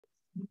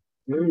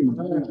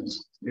Amen.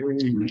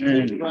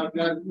 Amen.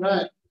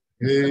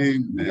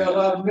 Amen. We got a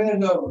lot of men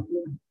though.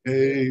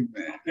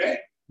 Amen.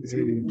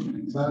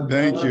 Amen.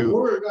 Thank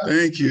you.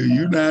 Thank you.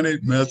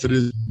 United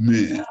Methodist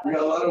Men. We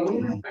got a lot of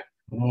women.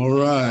 All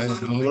right.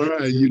 All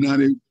right.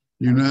 United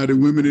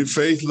Women in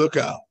Faith, look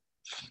out.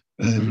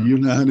 And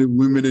United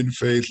Women in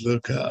Faith,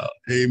 look out.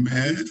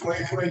 Amen.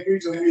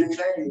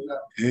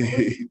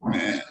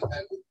 Amen.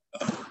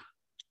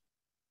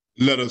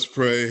 Let us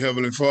pray.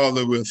 Heavenly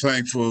Father, we're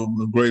thankful,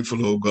 we're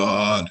grateful, oh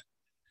God,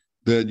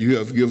 that you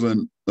have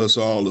given us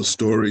all a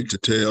story to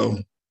tell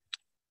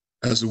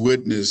as a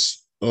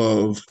witness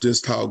of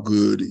just how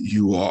good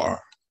you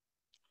are.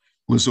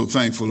 We're so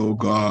thankful, oh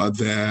God,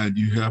 that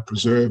you have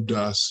preserved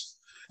us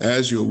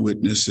as your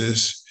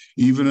witnesses,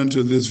 even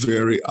unto this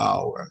very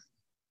hour.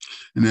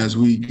 And as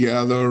we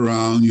gather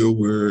around your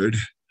word,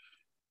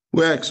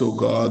 we ask, oh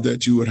God,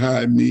 that you would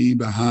hide me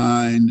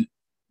behind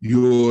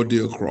your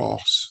dear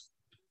cross,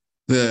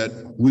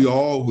 that we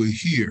all will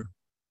hear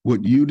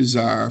what you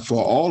desire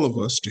for all of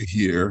us to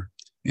hear,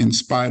 in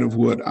spite of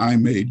what I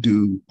may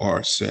do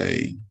or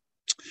say.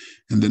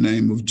 In the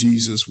name of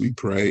Jesus, we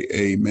pray,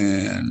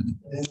 amen.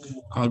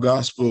 Our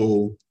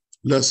gospel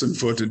lesson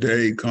for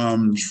today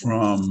comes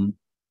from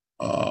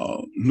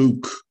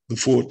Luke, the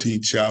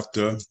 14th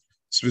chapter,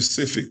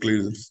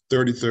 specifically the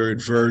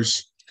 33rd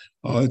verse.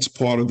 It's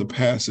part of the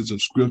passage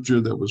of scripture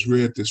that was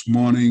read this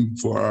morning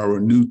for our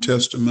New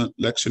Testament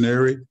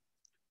lectionary.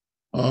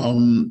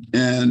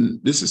 And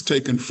this is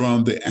taken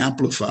from the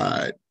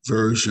Amplified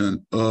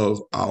version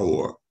of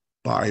our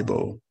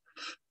Bible.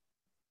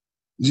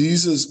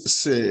 Jesus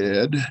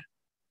said,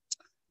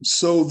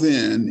 "So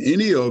then,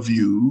 any of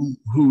you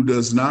who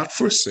does not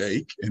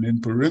forsake," and in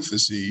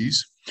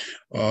parentheses,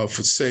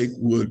 forsake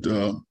would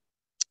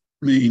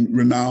mean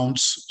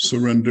renounce,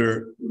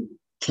 surrender,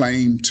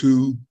 claim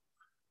to,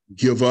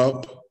 give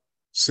up,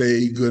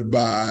 say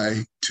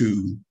goodbye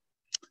to,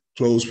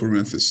 close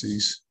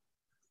parentheses,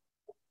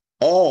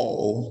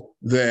 all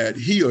that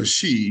he or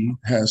she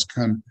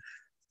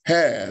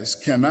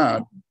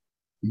cannot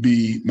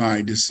be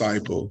my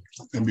disciple.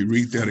 Let me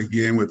read that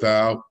again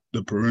without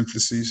the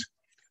parentheses.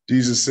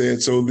 Jesus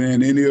said, "So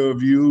then any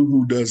of you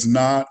who does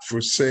not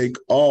forsake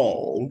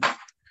all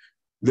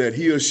that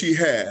he or she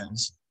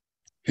has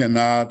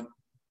cannot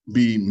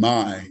be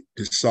my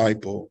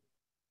disciple."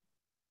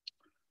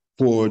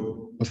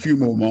 For a few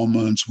more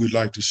moments, we'd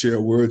like to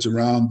share words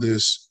around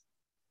this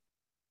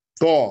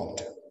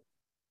thought.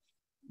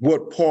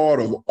 What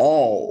part of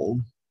all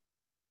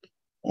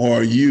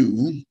are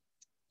you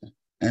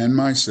and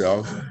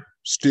myself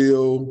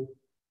still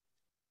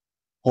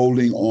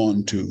holding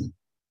on to?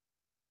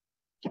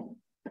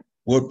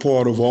 What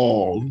part of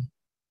all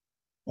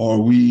are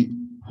we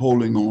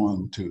holding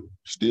on to,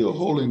 still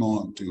holding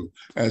on to?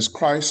 As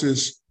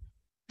Christ's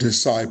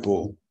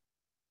disciple,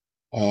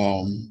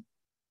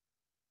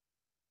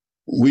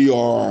 we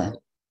are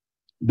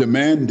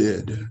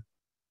demanded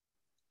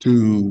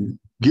to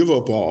give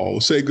up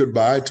all, say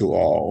goodbye to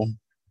all,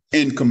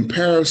 in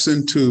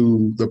comparison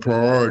to the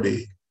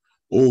priority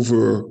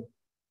over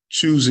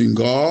choosing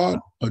God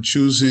or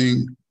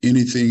choosing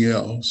anything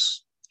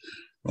else.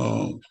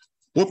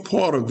 What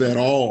part of that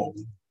all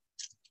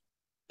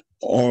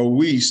are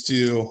we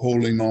still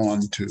holding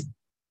on to?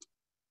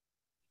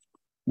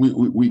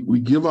 We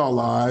give our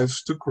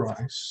lives to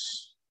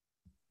Christ.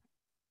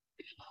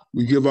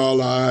 We give our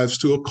lives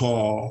to a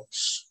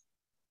cause,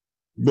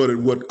 but at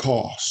what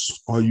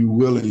cost are you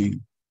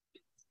willing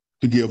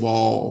to give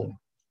all?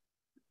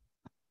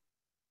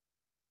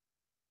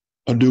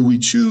 Or do we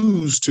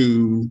choose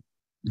to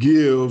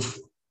give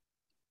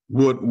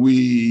what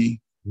we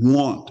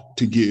want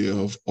to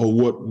give or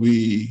what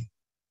we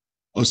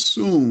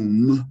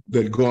assume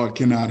that God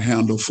cannot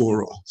handle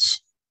for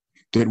us,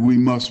 that we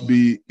must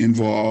be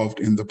involved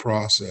in the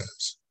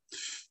process?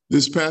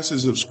 This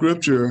passage of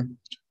scripture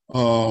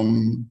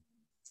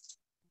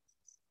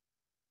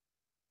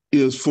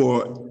is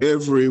for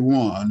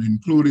everyone,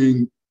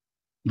 including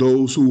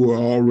those who are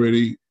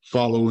already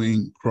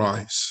following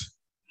Christ.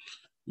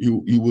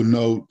 You will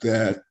note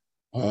that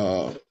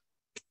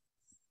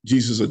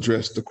Jesus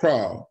addressed the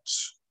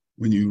crowds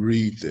when you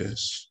read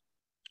this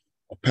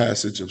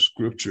passage of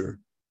scripture.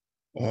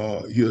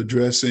 You're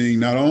addressing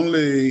not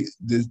only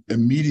the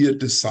immediate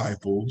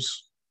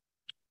disciples,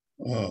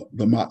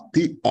 the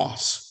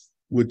matios,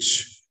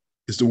 which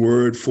is the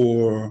word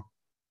for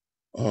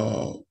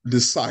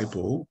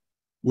disciple,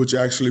 which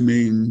actually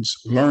means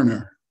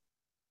learner.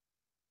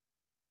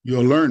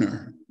 You're a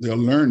learner. They're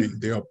learning.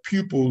 They are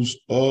pupils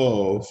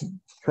of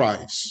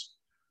Christ.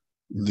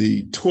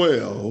 The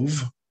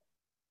 12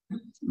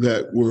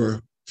 that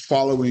were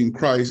following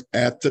Christ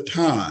at the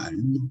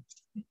time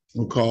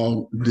were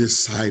called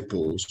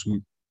disciples.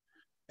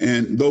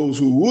 And those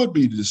who would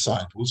be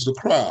disciples, the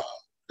crowd,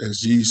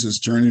 as Jesus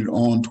journeyed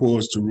on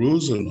towards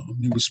Jerusalem,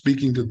 he was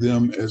speaking to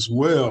them as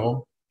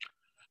well.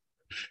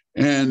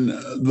 And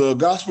the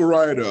gospel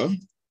writer,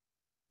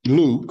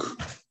 Luke,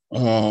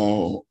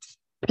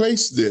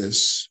 placed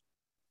this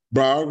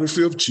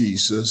biography of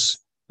Jesus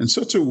in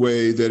such a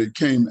way that it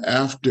came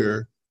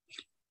after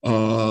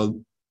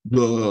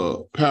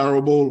the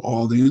parable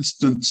or the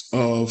instance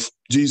of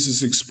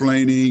Jesus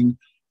explaining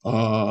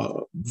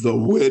the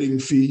wedding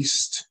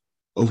feast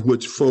of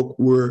which folk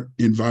were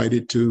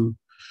invited to,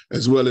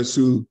 as well as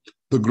to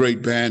the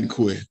great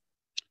banquet.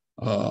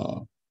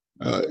 And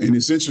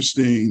it's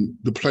interesting,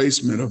 the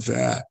placement of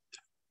that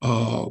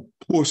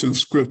portion of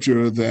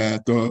scripture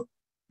that the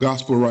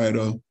gospel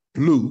writer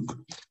Luke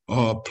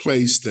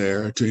placed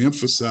there to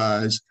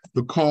emphasize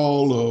the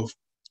call of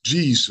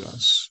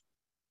Jesus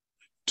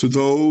to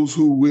those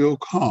who will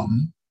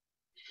come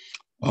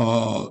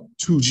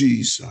to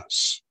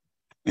Jesus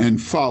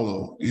and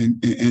follow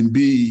and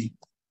be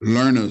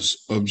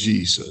learners of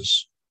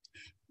Jesus.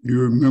 You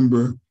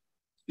remember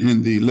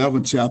in the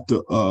 11th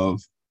chapter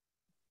of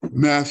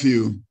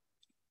Matthew,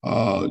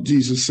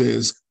 Jesus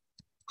says,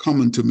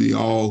 "Come unto me,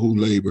 all who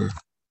labor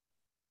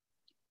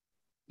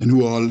and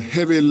who are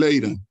heavy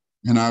laden,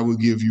 and I will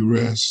give you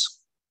rest.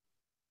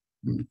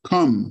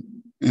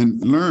 Come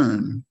and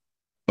learn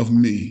of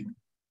me,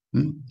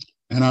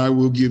 and I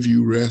will give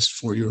you rest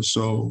for your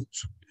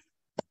souls."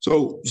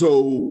 So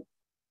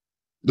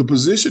the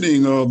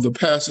positioning of the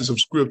passage of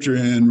scripture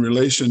in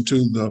relation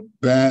to the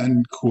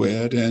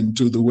banquet and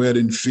to the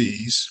wedding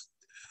feast,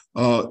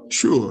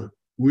 sure,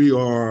 we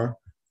are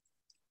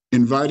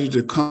invited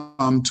to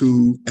come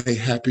to a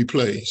happy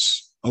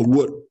place, or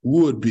what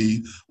would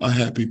be a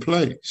happy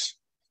place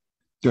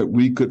that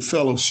we could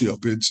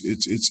fellowship.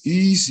 It's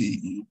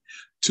easy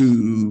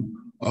to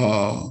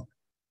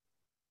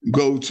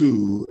go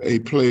to a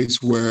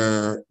place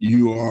where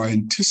you are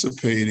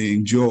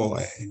anticipating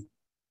joy.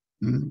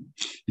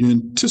 You're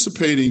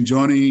anticipating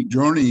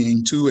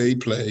journeying to a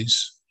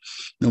place,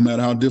 no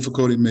matter how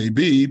difficult it may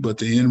be, but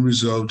the end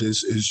result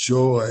is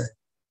joy.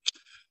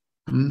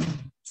 And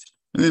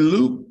then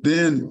Luke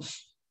then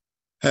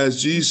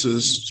has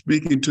Jesus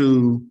speaking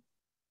to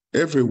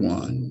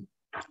everyone,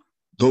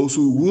 those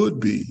who would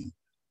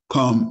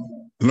become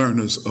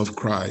learners of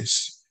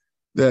Christ,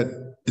 that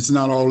it's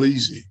not all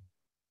easy.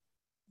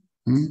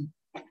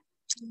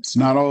 It's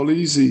not all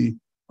easy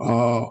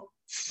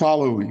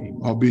following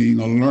or being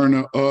a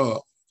learner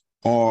of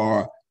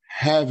or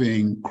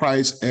having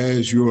Christ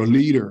as your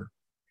leader.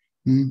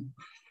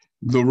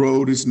 The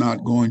road is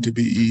not going to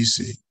be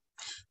easy.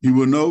 You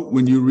will note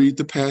when you read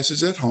the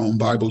passage at home,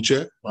 Bible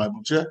check,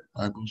 Bible check,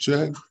 Bible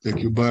check. Take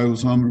your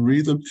Bibles home and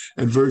read them.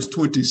 At verse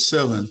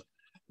 27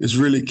 is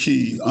really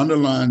key.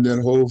 Underline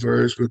that whole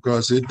verse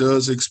because it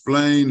does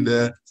explain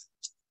that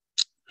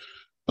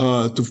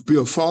to be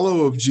a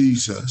follower of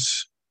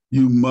Jesus,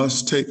 you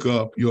must take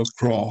up your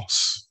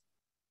cross.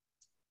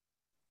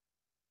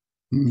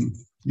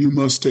 You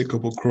must take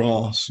up a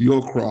cross,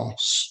 your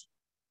cross.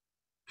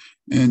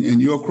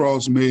 And your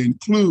cross may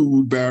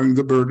include bearing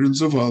the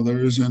burdens of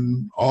others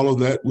and all of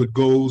that what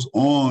goes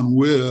on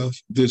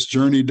with this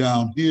journey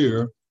down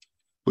here,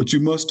 but you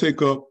must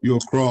take up your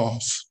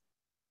cross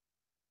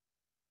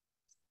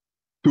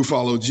to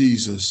follow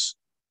Jesus.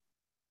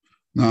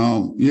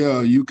 Now,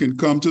 yeah, you can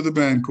come to the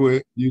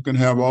banquet. You can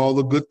have all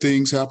the good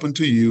things happen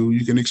to you.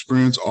 You can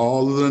experience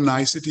all of the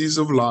niceties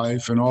of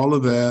life and all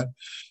of that,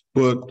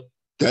 but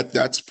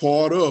that's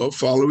part of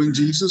following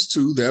Jesus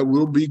too. There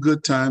will be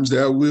good times.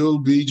 There will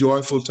be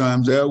joyful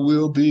times. There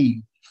will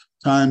be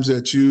times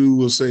that you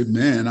will say,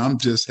 man, I'm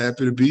just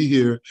happy to be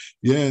here.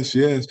 Yes,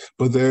 yes.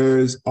 But there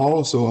is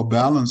also a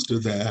balance to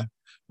that,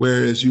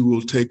 whereas you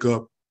will take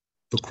up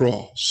the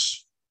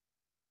cross.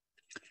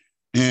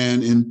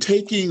 And in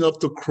taking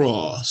up the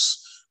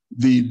cross,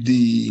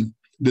 the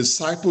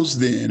disciples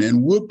then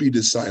and would-be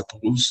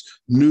disciples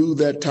knew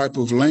that type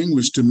of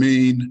language to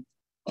mean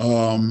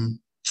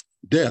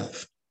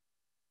death.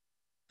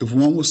 If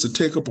one was to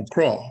take up a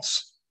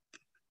cross,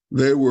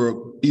 they were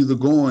either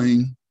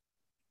going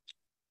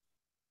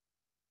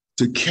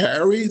to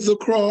carry the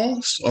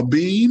cross, a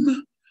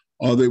beam,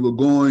 or they were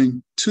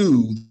going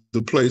to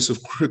the place of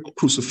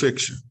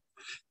crucifixion.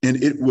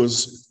 And it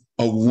was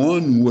a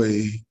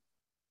one-way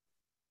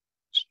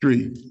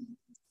street.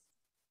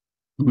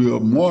 We are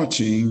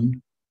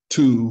marching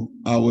to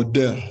our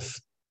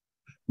death.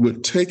 We're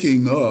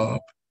taking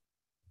up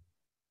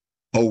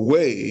a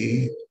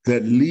way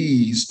that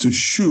leads to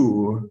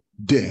sure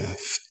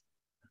death.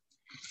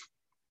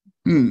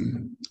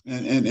 And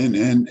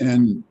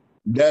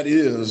that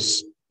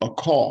is a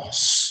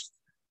cost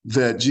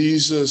that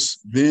Jesus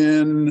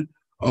then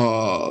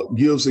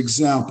gives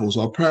examples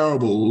or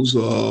parables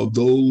of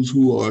those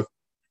who are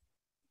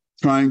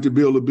trying to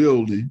build a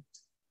building,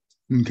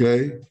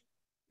 okay,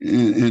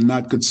 and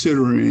not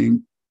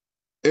considering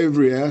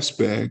every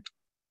aspect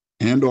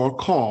and or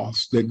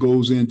cost that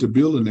goes into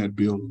building that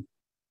building.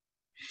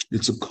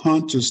 It's a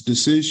conscious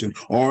decision.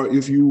 Or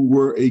if you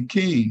were a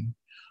king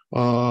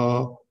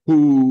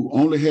who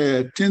only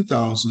had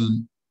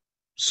 10,000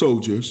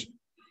 soldiers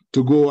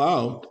to go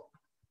out,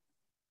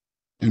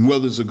 and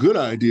whether it's a good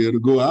idea to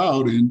go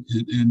out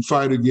and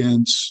fight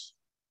against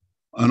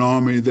an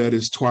army that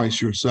is twice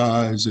your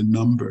size in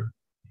number.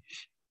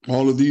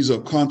 All of these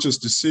are conscious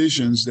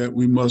decisions that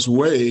we must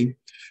weigh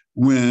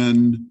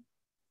when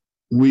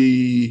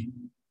we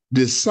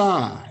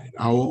decide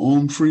our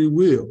own free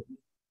will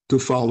to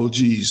follow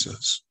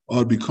Jesus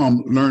or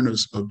become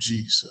learners of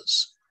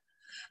Jesus.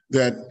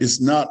 That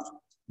it's not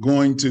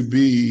going to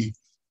be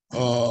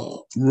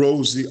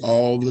rosy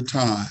all the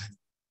time.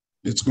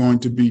 It's going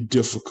to be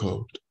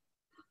difficult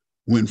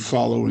when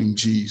following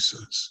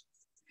Jesus.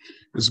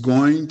 It's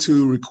going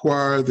to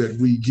require that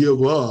we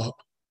give up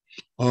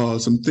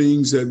some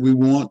things that we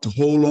want to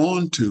hold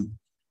on to.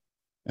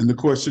 And the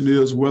question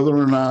is whether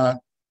or not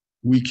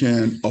we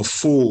can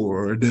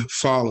afford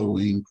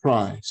following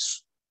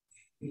Christ.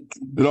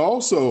 It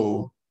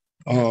also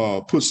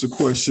puts the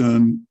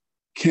question,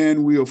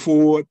 can we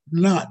afford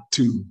not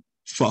to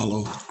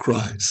follow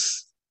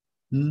Christ?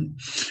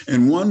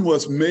 And one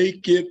must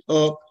make it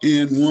up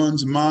in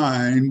one's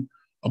mind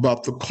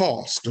about the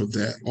cost of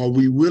that. Are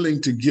we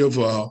willing to give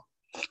up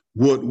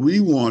what we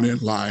want in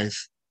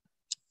life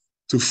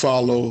to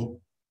follow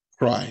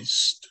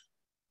Christ?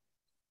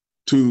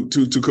 To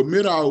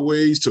commit our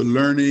ways to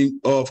learning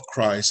of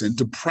Christ and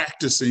to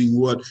practicing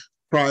what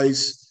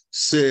Christ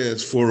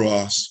says for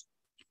us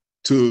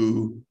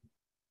to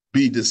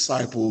be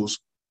disciples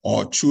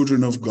or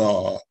children of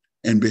God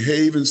and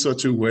behave in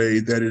such a way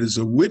that it is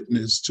a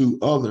witness to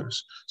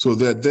others so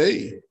that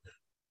they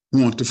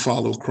want to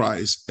follow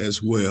Christ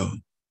as well.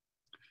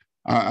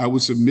 I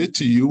would submit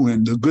to you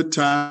when the good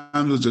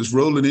times are just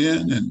rolling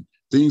in and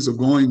things are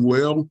going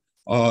well,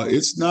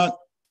 it's not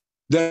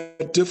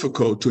that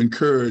difficult to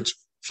encourage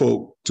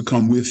folk to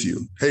come with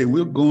you. Hey,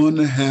 we're going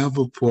to have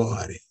a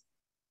party.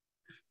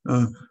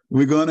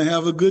 We're going to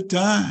have a good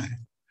time.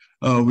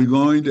 We're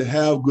going to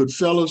have good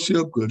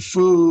fellowship, good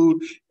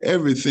food.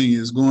 Everything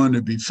is going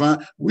to be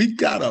fine. We've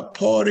got a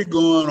party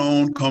going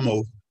on. Come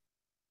over.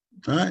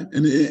 All right.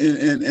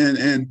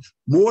 And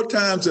more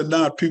times than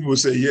not, people will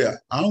say, yeah,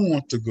 I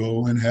want to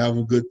go and have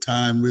a good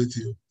time with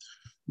you.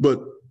 But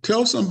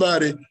tell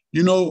somebody,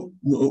 you know,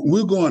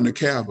 we're going to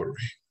Calvary.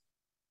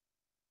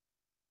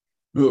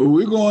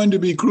 We're going to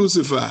be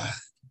crucified.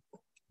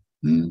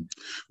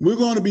 We're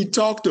going to be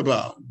talked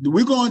about.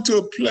 We're going to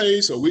a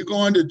place or we're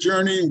going to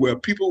journey where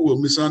people will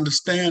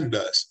misunderstand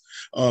us.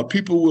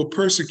 People will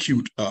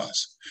persecute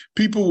us.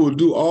 People will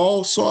do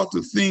all sorts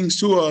of things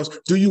to us.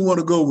 Do you want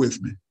to go with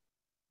me?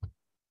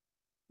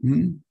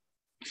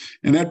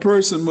 And that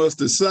person must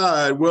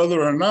decide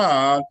whether or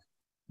not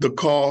the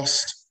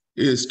cost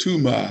is too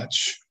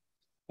much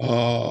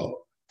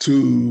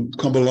to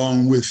come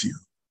along with you.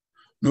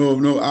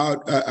 No,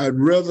 I'd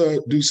rather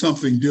do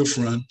something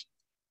different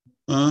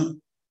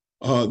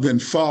than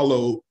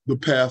follow the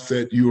path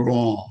that you're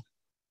on.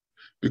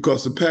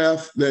 Because the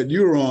path that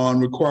you're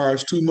on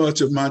requires too much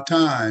of my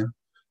time,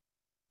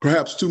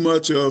 perhaps too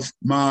much of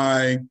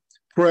my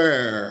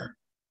prayer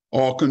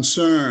or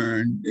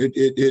concern.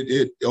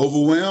 It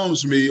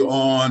overwhelms me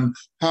on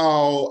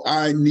how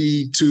I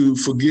need to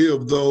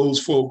forgive those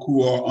folk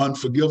who are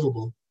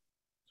unforgivable.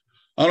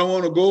 I don't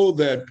want to go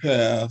that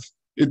path.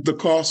 The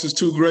cost is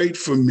too great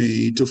for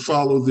me to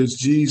follow this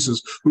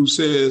Jesus who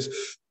says,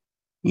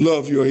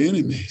 love your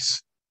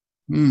enemies,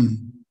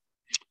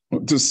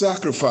 to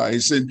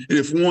sacrifice. And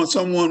if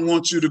someone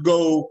wants you to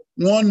go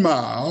 1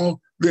 mile,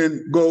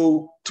 then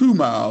go 2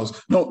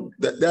 miles. No,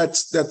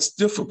 that's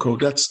difficult.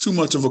 That's too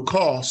much of a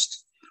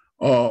cost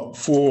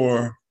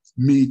for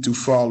me to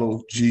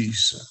follow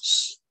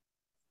Jesus.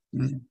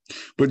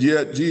 But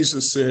yet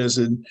Jesus says,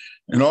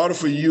 in order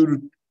for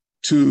you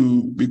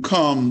to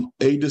become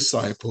a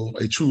disciple,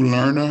 a true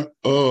learner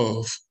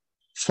of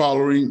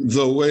following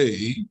the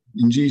way,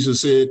 and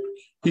Jesus said,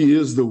 he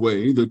is the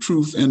way, the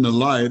truth, and the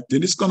life,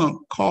 then it's going to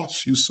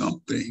cost you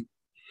something.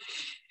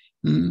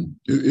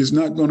 It's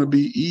not going to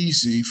be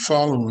easy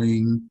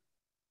following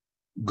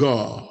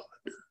God.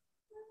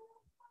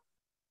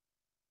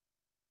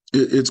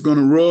 It's going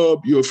to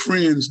rub your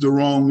friends the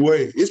wrong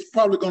way. It's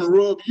probably going to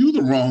rub you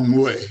the wrong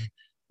way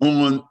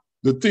on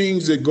the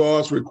things that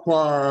God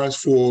requires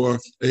for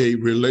a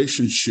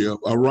relationship,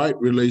 a right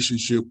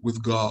relationship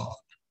with God.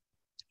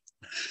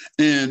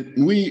 And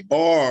we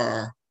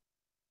are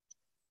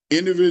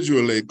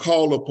individually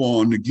called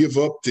upon to give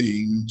up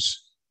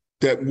things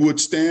that would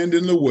stand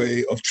in the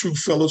way of true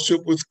fellowship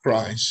with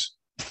Christ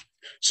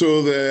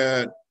so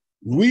that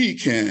we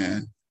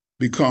can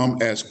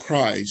become as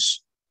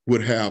Christ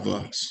would have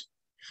us.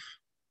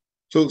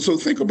 So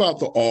think about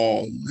the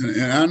all.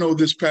 And I know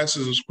this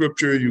passage of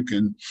scripture, you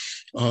can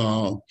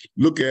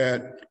look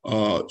at,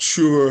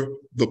 sure,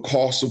 the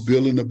cost of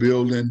building a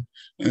building,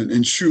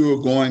 and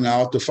sure, going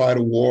out to fight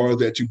a war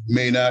that you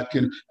may not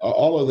can,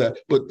 all of that.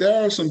 But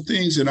there are some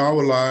things in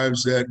our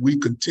lives that we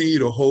continue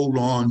to hold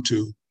on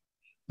to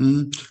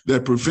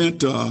that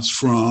prevent us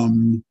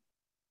from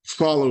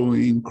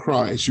following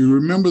Christ. You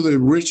remember the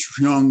rich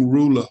young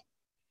ruler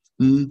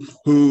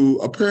who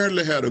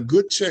apparently had a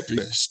good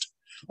checklist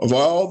of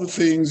all the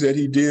things that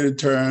he did in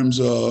terms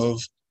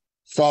of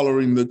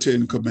following the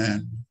 10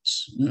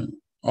 Commandments,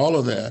 all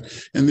of that.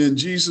 And then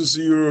Jesus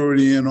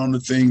zeroed in on the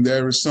thing,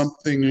 there is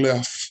something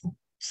left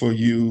for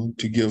you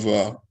to give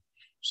up,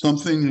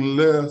 something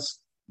left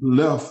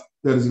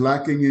that is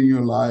lacking in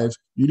your life.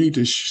 You need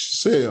to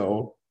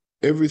sell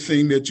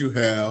everything that you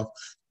have,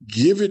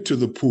 give it to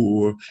the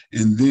poor,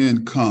 and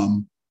then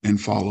come and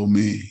follow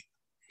me.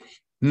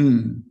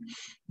 And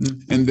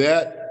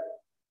that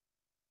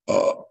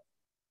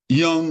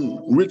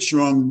rich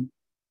young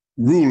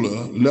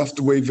ruler left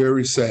away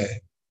very sad,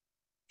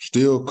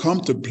 still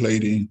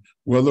contemplating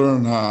whether or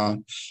not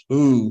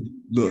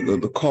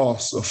the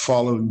cost of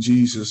following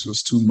Jesus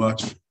was too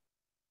much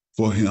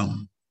for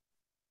him.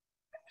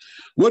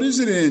 What is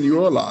it in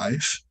your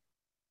life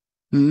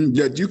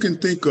that you can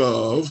think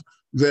of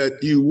that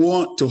you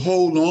want to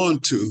hold on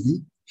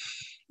to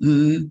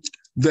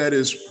that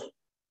is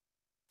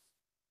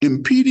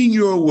impeding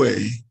your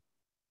way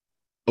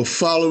of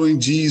following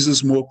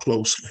Jesus more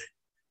closely?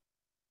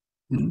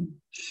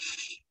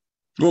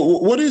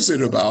 What is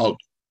it about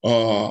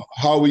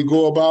how we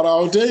go about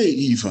our day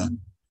even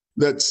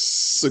that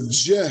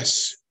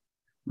suggests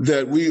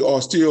that we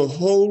are still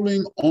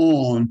holding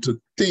on to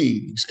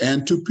things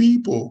and to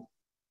people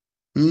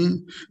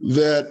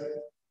that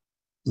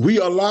we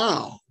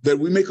allow, that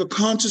we make a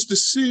conscious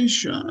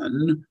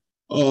decision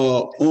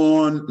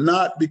on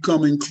not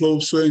becoming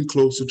closer and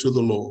closer to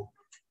the Lord?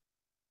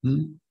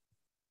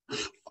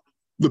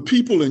 The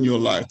people in your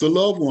life, the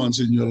loved ones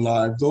in your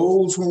life,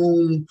 those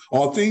whom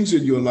are things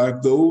in your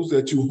life, those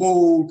that you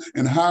hold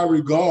in high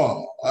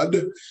regard,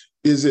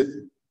 is it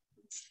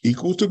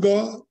equal to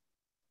God?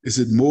 Is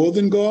it more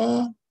than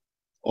God?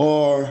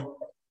 Or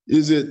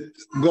is it,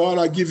 God,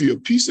 I give you a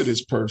piece of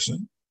this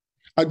person.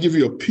 I give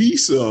you a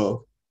piece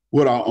of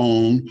what I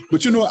own,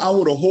 but I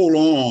want to hold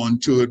on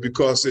to it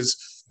because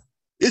it's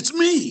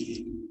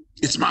me.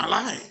 It's my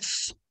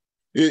life.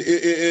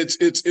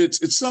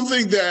 It's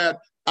something that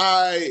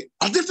I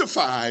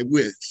identify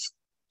with,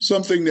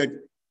 something that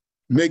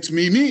makes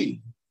me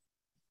me.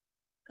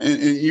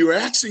 And you're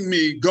asking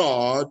me,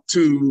 God,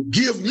 to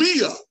give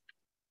me up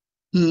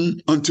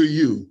unto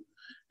you.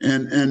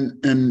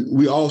 And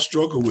we all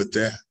struggle with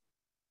that.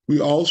 We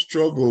all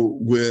struggle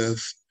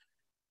with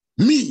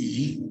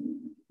me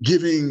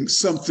giving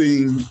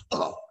something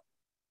up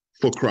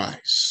for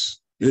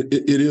Christ.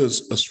 It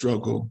is a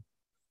struggle.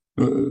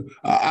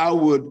 I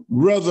would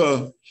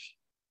rather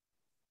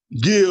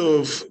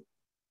give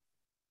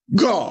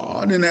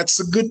God, and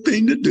that's a good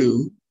thing to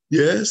do.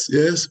 Yes,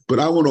 but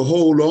I want to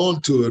hold on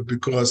to it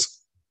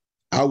because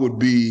I would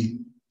be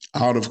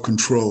out of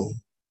control.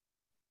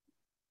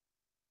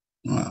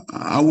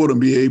 I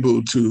wouldn't be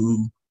able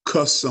to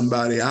cuss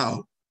somebody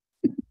out,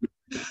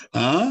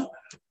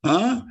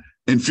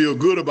 and feel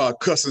good about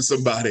cussing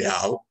somebody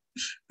out,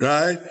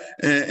 right?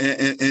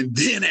 And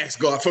then ask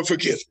God for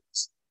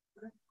forgiveness.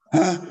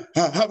 How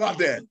about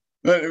that?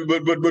 But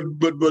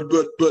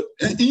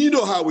and you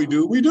know how we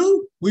do.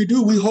 We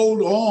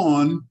hold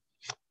on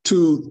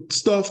to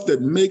stuff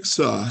that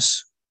makes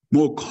us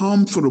more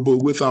comfortable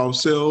with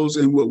ourselves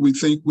and what we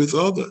think with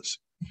others.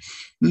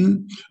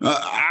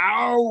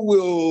 I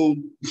will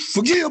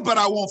forgive, but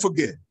I won't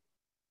forget.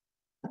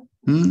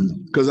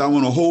 Because I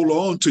want to hold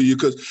on to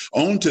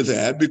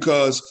that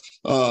because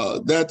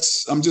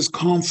I'm just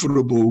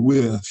comfortable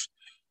with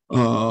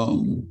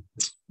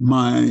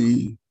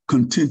my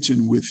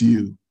contention with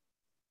you.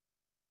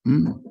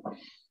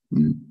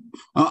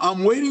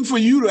 I'm waiting for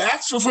you to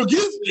ask for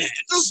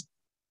forgiveness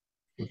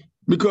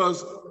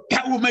because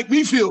that will make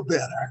me feel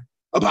better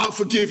about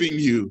forgiving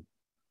you.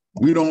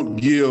 We don't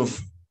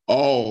give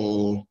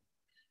all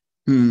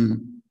to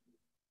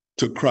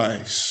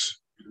Christ.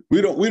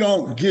 We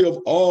don't give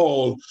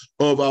all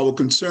of our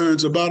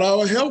concerns about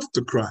our health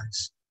to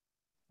Christ.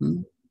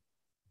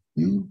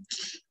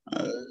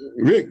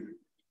 Rick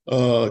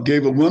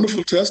gave a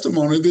wonderful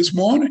testimony this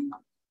morning,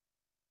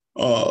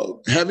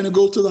 having to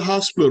go to the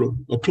hospital,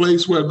 a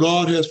place where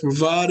God has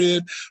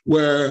provided,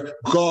 where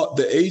God,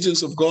 the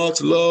agents of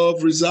God's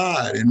love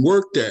reside and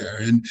work there,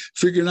 and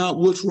figuring out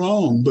what's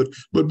wrong. But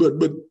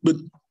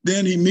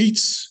then he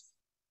meets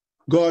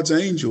God's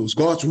angels,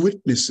 God's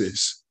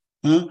witnesses.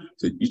 So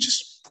you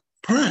just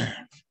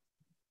prayer.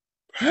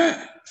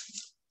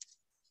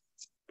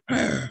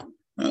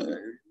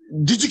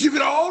 Did you give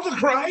it all to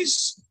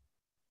Christ?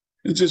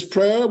 And just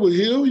prayer will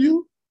heal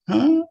you?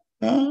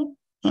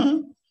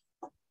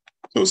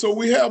 So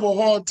we have a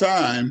hard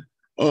time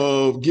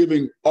of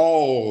giving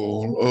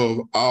all of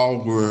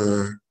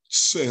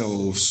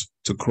ourselves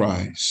to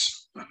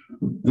Christ.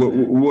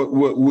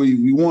 What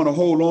we want to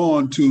hold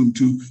on to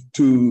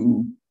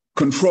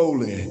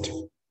control it.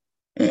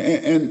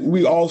 And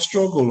we all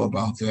struggle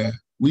about that.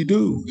 We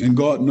do, and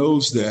God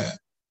knows that.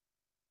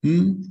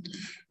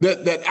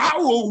 That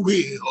our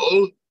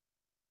will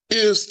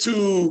is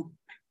to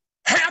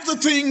have the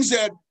things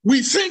that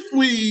we think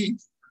we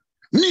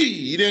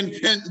need and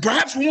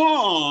perhaps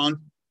want.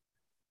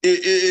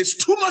 It's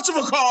too much of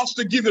a cost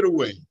to give it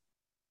away.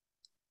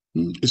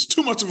 It's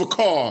too much of a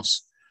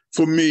cost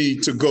for me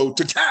to go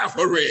to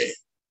Calvary.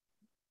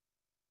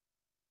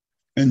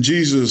 And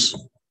Jesus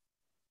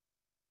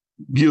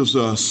gives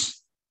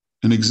us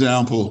an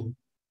example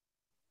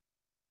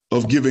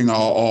of giving our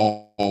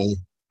all,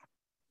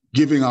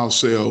 giving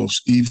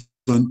ourselves even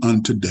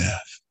unto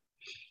death.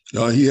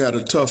 He had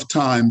a tough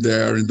time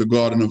there in the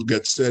Garden of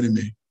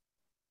Gethsemane.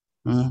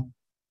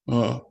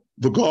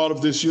 the God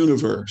of this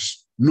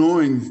universe,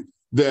 knowing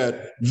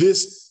that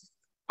this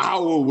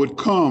hour would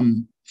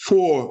come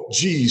for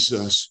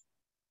Jesus,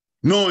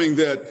 knowing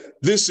that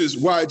this is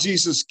why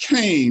Jesus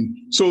came,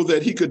 so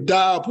that he could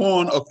die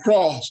upon a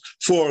cross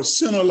for a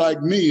sinner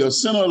like me, a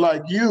sinner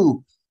like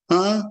you.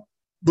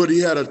 But he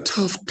had a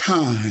tough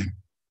time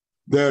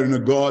there in the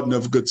Garden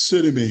of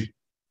Gethsemane.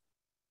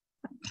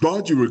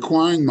 God, you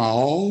requiring my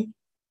all?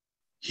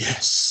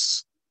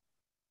 Yes.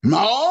 My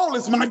all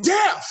is my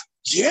death.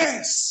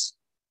 Yes.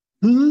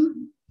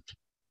 And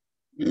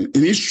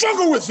he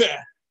struggled with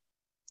that,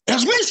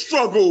 as we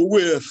struggle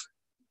with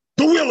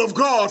the will of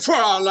God for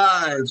our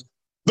lives,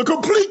 the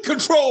complete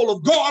control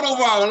of God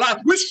over our life.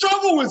 We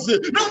struggle with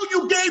it. No,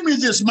 you gave me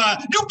this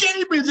mind. You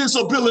gave me this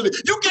ability.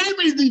 You gave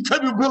me the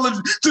capability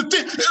to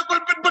think.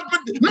 But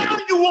now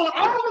you want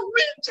all of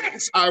me?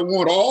 Yes, I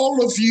want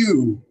all of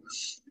you.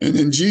 And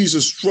then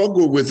Jesus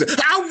struggled with it.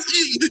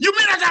 You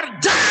mean I got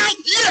to die?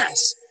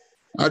 Yes,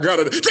 I got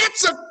to.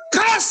 That's a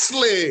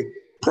costly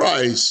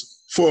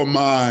price for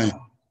my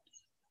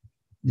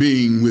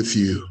being with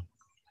you.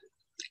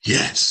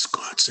 Yes,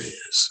 God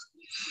says.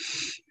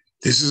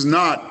 This is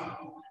not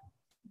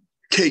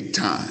cake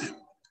time.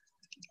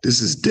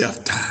 This is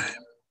death time.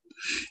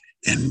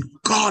 And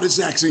God is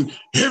asking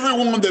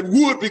everyone that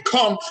would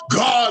become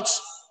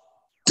God's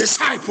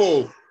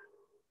disciple,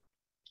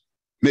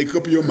 make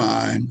up your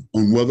mind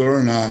on whether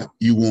or not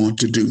you want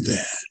to do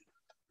that.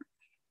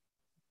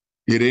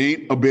 It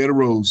ain't a bed of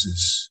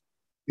roses.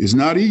 It's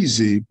not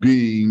easy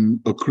being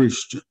a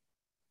Christian.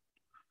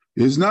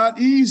 It's not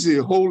easy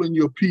holding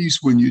your peace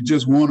when you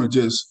just want to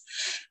just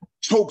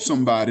choke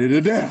somebody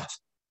to death.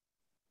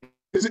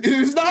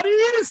 It's not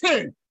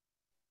easy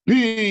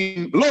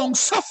being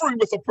long-suffering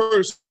with a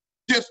person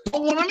just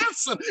don't want to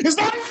listen. It's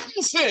not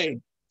easy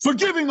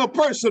forgiving a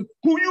person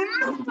who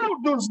you know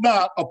does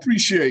not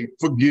appreciate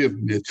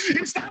forgiveness.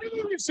 It's not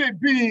easy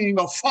being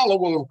a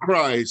follower of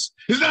Christ.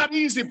 It's not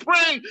easy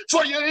praying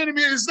for your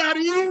enemy. It's not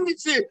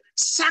easy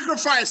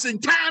sacrificing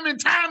time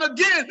and time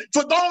again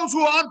for those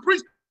who are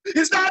unpreached.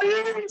 It's not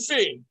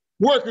easy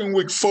working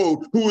with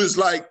folk who is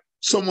like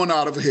someone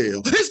out of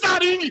hell. It's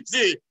not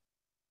easy.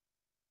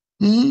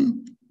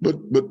 But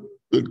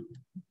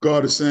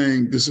God is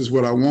saying, this is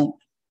what I want.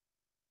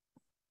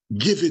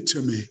 Give it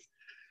to me.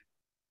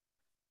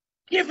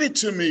 Give it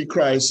to me,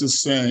 Christ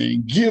is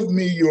saying. Give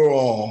me your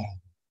all.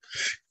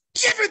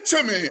 Give it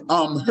to me.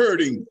 I'm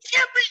hurting.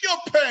 Give me your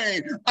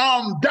pain.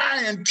 I'm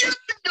dying. Give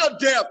me your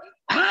death.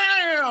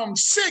 I am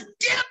sick.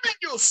 Give me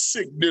your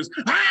sickness.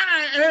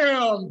 I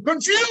am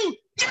confused.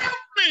 Give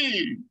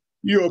me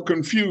your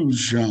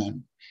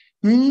confusion.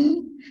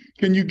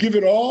 Can you give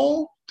it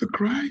all to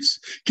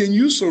Christ? Can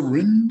you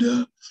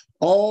surrender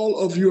all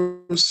of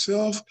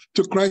yourself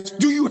to Christ?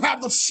 Do you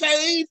have the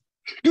faith?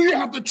 Do you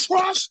have the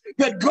trust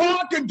that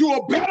God can do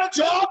a better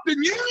job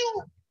than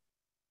you?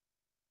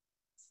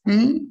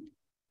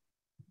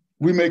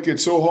 We make it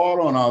so hard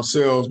on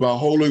ourselves by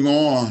holding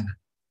on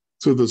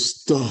to the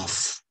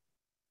stuff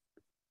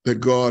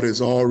that God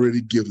has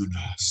already given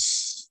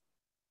us.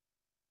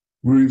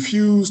 We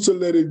refuse to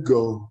let it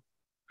go.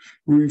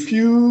 We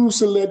refuse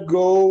to let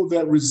go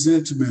that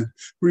resentment.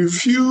 We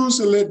refuse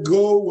to let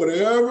go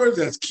whatever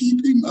that's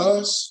keeping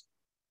us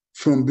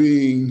from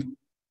being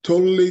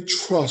totally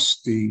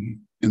trusting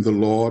in the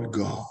Lord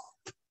God.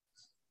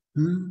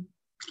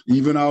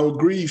 Even our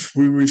grief,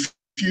 we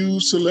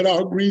refuse to let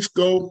our grief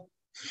go.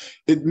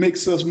 It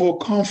makes us more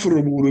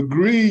comfortable to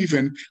grieve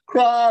and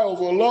cry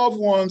over loved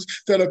ones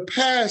that have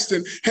passed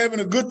and having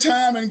a good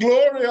time in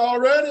glory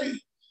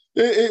already.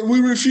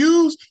 We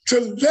refuse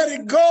to let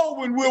it go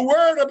when we're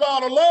worried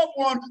about a loved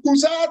one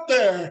who's out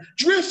there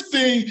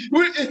drifting.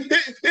 We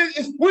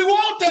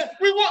want that.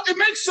 It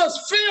makes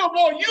us feel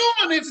more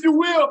human, if you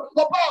will,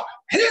 about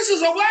this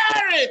is a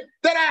worry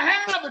that I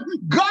have.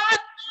 God,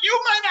 you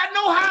may not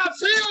know how I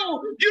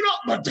feel,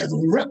 but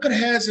the record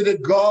has it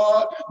that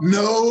God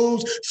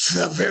knows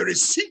the very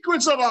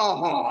secrets of our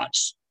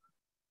hearts.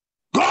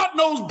 God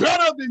knows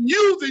better than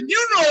you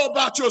know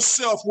about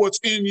yourself, what's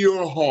in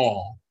your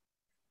heart.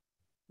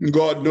 And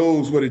God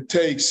knows what it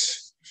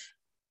takes,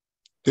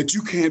 that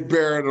you can't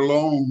bear it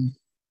alone,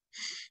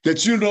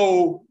 that you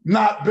know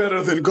not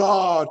better than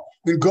God.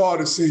 And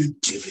God is saying,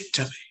 give it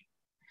to me.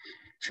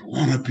 If you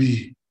want to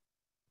be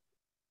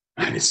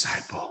my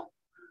disciple,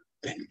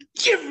 then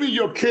give me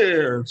your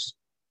cares.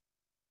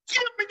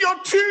 Give me your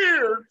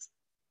tears.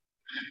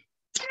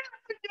 Give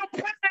me your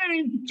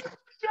pain. Give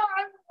me your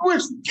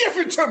anguish. Give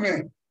it to me.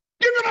 Give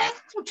it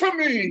all to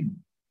me.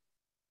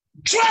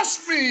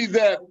 Trust me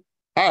that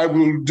I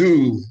will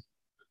do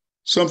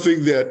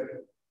something that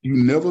you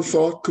never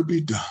thought could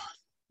be done.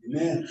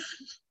 Amen.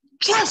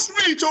 Trust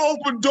me to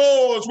open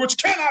doors which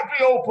cannot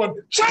be opened.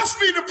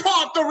 Trust me to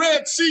part the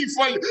Red Sea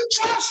for you.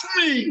 Trust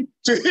me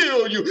to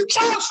heal you.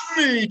 Trust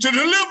me to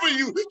deliver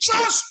you.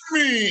 Trust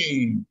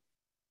me.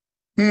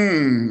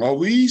 Are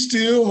we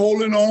still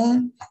holding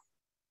on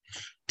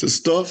to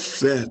stuff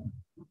that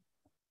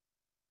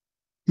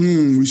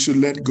we should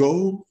let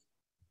go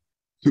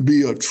to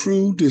be a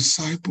true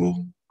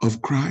disciple of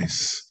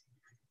Christ?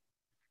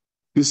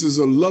 This is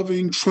a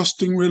loving,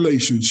 trusting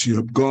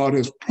relationship. God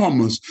has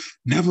promised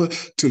never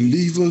to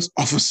leave us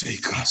or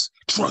forsake us.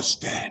 Trust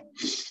that.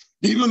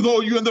 Even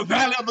though you're in the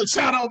valley of the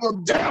shadow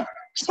of death,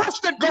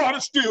 trust that God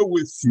is still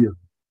with you.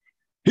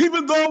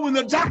 Even though when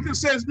the doctor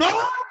says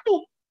no,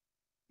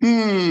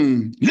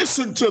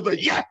 listen to the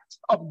yes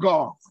of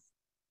God.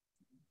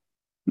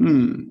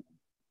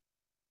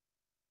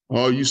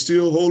 Are you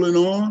still holding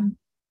on?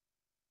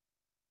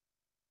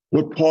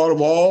 What part of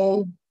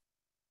all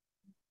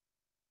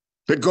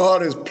that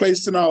God has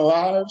placed in our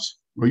lives,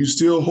 are you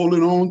still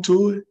holding on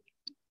to it?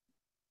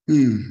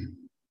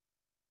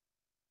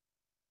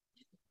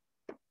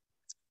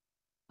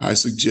 I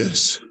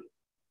suggest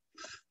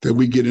that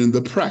we get in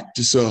the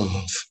practice of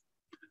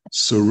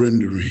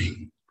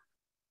surrendering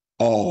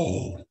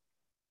all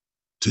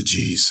to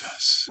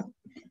Jesus.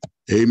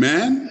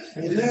 Amen?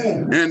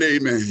 Amen. And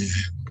amen.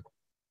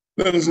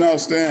 Let us now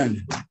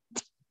stand.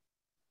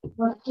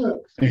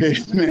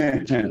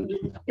 Amen.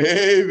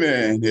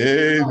 Amen.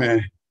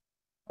 Amen.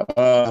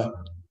 I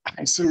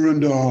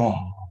surrender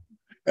all.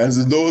 As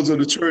the doors of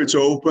the church are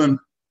open,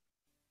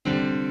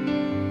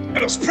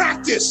 let us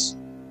practice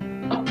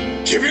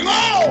giving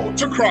all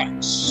to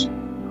Christ.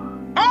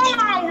 All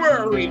our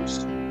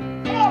worries,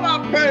 all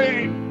our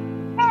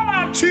pain, all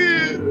our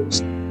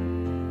tears,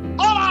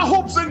 all our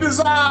hopes and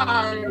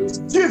desires,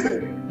 give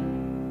it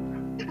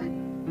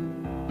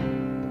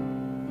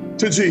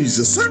to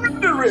Jesus.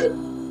 Surrender it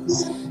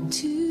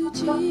to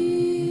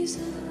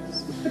Jesus.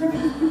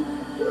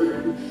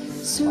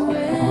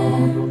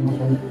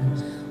 Surrender.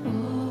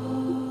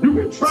 You've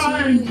been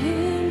trying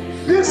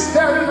this,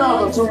 that, and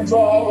other to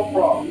resolve a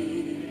problem.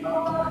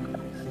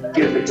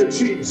 Give it to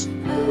Jesus.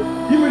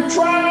 You've been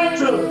trying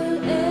to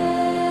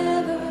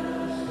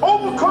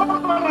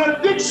overcome an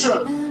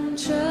addiction.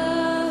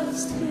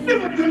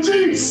 Give it to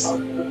Jesus.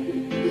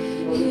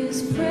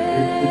 His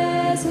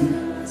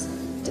presence.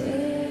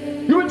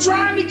 You've been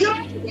trying to get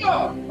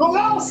over the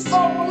loss of a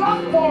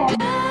loved one. Give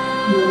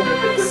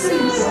it to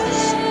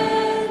Jesus.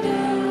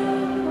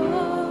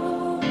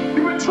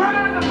 You've been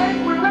trying to make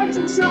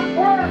relationships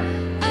work.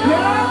 You're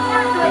not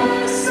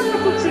working. Give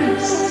it to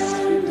Jesus.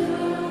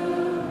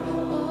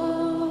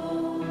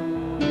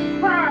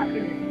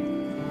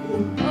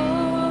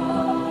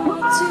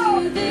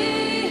 To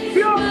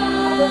thee,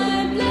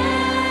 my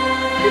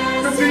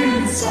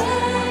blessed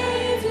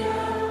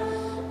Savior,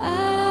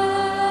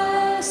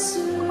 I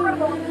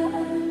surrender.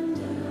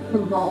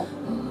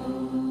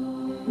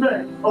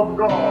 Of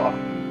God.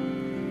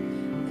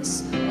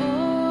 It's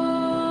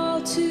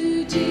all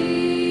to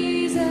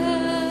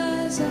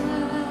Jesus I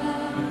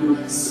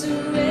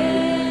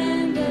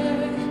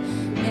surrender.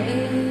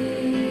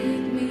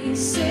 Make me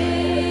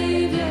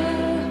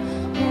Savior,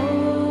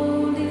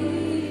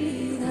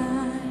 wholly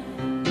thine.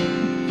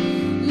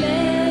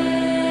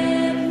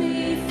 Let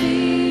me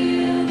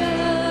feel the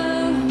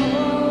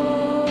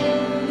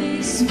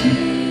Holy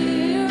Spirit.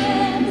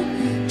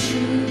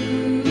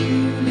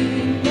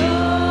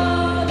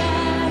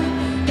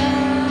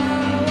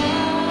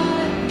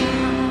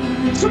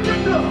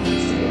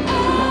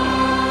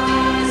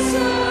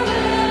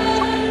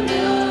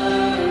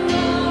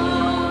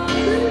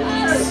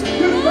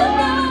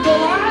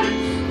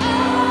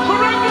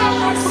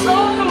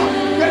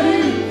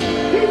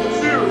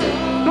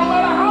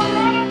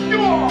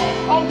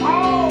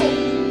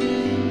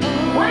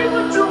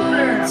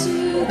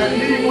 And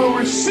he will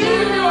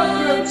receive you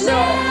unto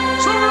himself.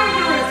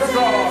 Surrender it to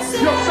God.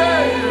 Your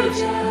failures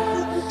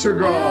to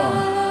God.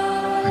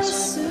 Yes.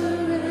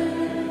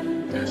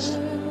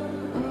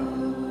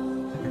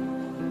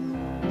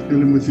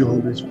 Fill him with your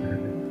Holy Spirit.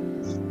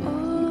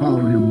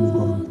 Power him, O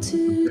God.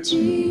 That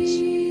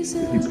he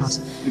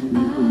possibly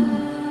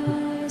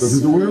can. So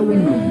that the world will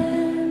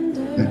know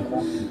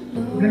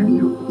that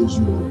you is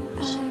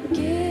yours.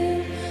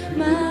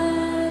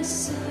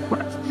 What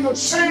are you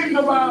ashamed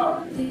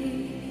about?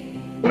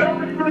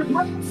 Whatever you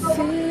regret about,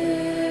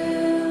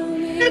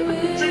 give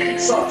it to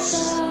Jesus.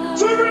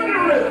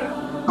 Surrender it.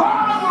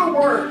 God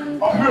will work a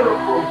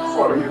miracle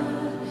for you.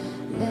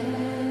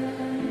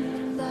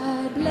 Let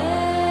thy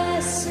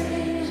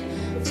blessing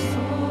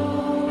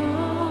fall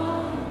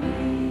on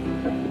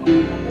me.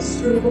 I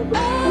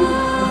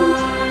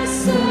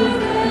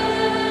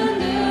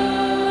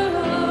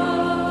surrender all.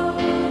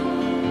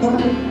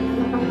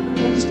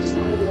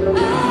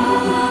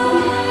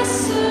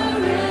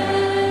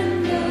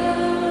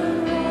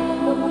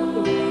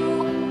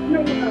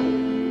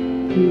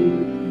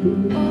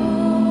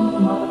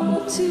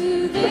 All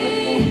to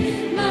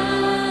thee,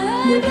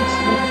 my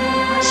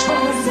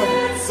surrender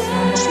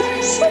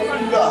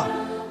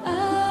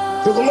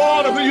to the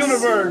Lord of the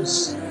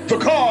universe, the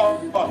God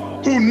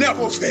who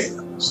never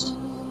fails.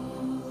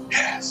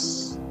 Yes.